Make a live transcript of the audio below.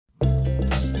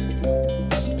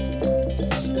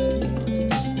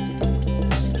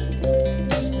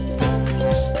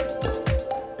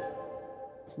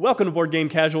Welcome to Board Game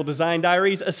Casual Design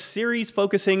Diaries, a series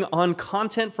focusing on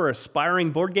content for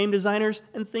aspiring board game designers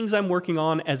and things I'm working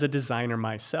on as a designer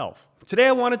myself. Today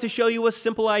I wanted to show you a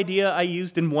simple idea I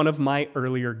used in one of my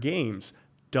earlier games,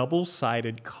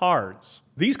 double-sided cards.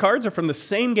 These cards are from the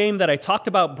same game that I talked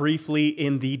about briefly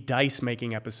in the dice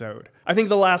making episode. I think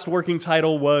the last working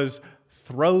title was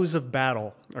Throes of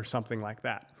Battle or something like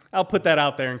that. I'll put that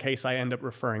out there in case I end up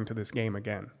referring to this game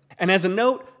again. And as a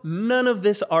note, none of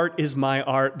this art is my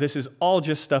art. This is all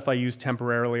just stuff I used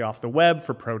temporarily off the web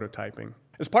for prototyping.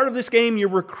 As part of this game, you're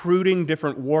recruiting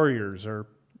different warriors, or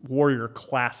warrior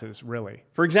classes, really.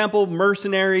 For example,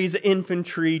 mercenaries,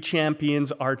 infantry,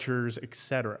 champions, archers,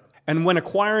 etc. And when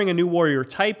acquiring a new warrior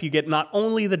type, you get not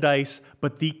only the dice,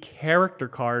 but the character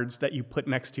cards that you put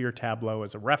next to your tableau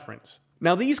as a reference.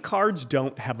 Now, these cards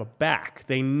don't have a back.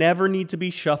 They never need to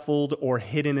be shuffled or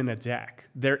hidden in a deck.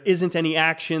 There isn't any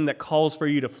action that calls for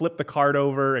you to flip the card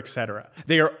over, etc.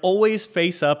 They are always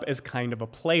face up as kind of a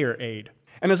player aid.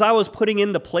 And as I was putting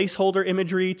in the placeholder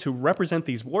imagery to represent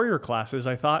these warrior classes,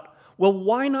 I thought, well,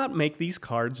 why not make these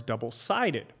cards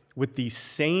double-sided with the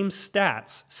same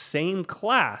stats, same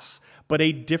class, but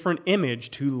a different image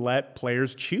to let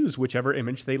players choose whichever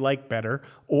image they like better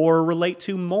or relate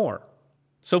to more.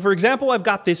 So for example, I've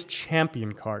got this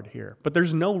champion card here, but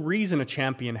there's no reason a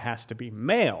champion has to be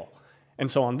male.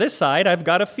 And so on this side, I've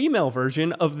got a female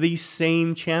version of the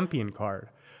same champion card.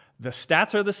 The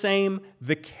stats are the same,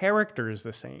 the character is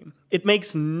the same. It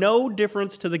makes no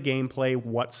difference to the gameplay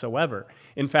whatsoever.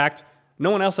 In fact,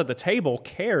 no one else at the table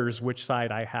cares which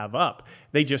side I have up.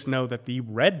 They just know that the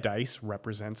red dice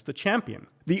represents the champion.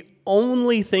 The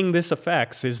only thing this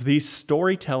affects is the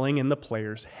storytelling in the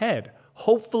player's head,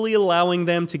 hopefully allowing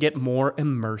them to get more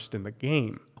immersed in the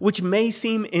game. Which may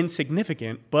seem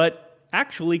insignificant, but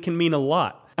actually can mean a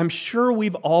lot. I'm sure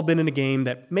we've all been in a game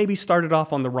that maybe started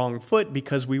off on the wrong foot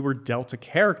because we were dealt a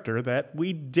character that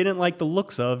we didn't like the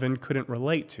looks of and couldn't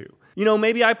relate to. You know,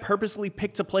 maybe I purposely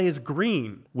picked to play as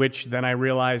green, which then I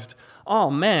realized, oh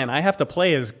man, I have to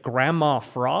play as Grandma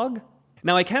Frog?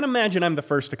 Now, I can't imagine I'm the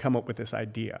first to come up with this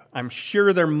idea. I'm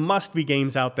sure there must be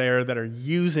games out there that are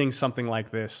using something like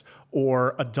this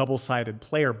or a double-sided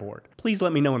player board. Please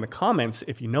let me know in the comments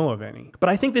if you know of any. But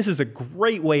I think this is a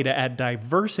great way to add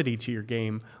diversity to your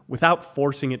game without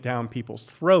forcing it down people's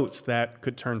throats that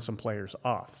could turn some players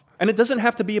off. And it doesn't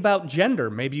have to be about gender.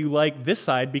 Maybe you like this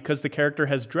side because the character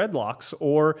has dreadlocks,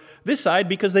 or this side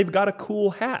because they've got a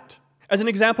cool hat. As an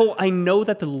example, I know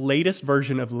that the latest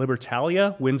version of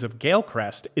Libertalia, Winds of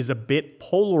Galecrest, is a bit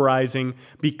polarizing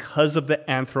because of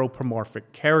the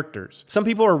anthropomorphic characters. Some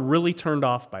people are really turned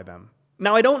off by them.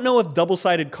 Now, I don't know if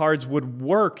double-sided cards would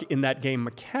work in that game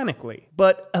mechanically,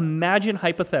 but imagine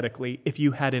hypothetically if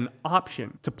you had an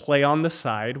option to play on the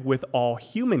side with all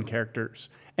human characters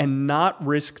and not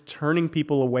risk turning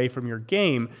people away from your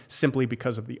game simply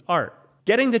because of the art.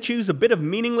 Getting to choose a bit of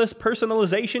meaningless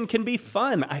personalization can be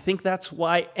fun. I think that's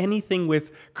why anything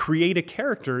with create a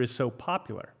character is so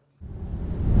popular.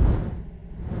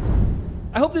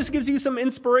 I hope this gives you some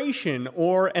inspiration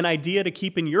or an idea to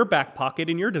keep in your back pocket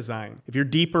in your design. If you're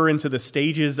deeper into the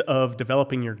stages of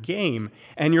developing your game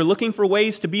and you're looking for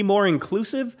ways to be more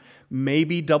inclusive,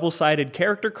 maybe double-sided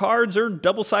character cards or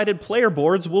double-sided player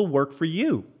boards will work for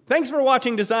you. Thanks for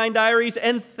watching Design Diaries,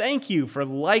 and thank you for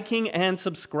liking and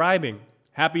subscribing.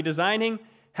 Happy designing,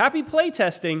 happy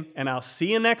playtesting, and I'll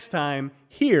see you next time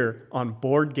here on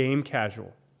Board Game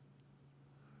Casual.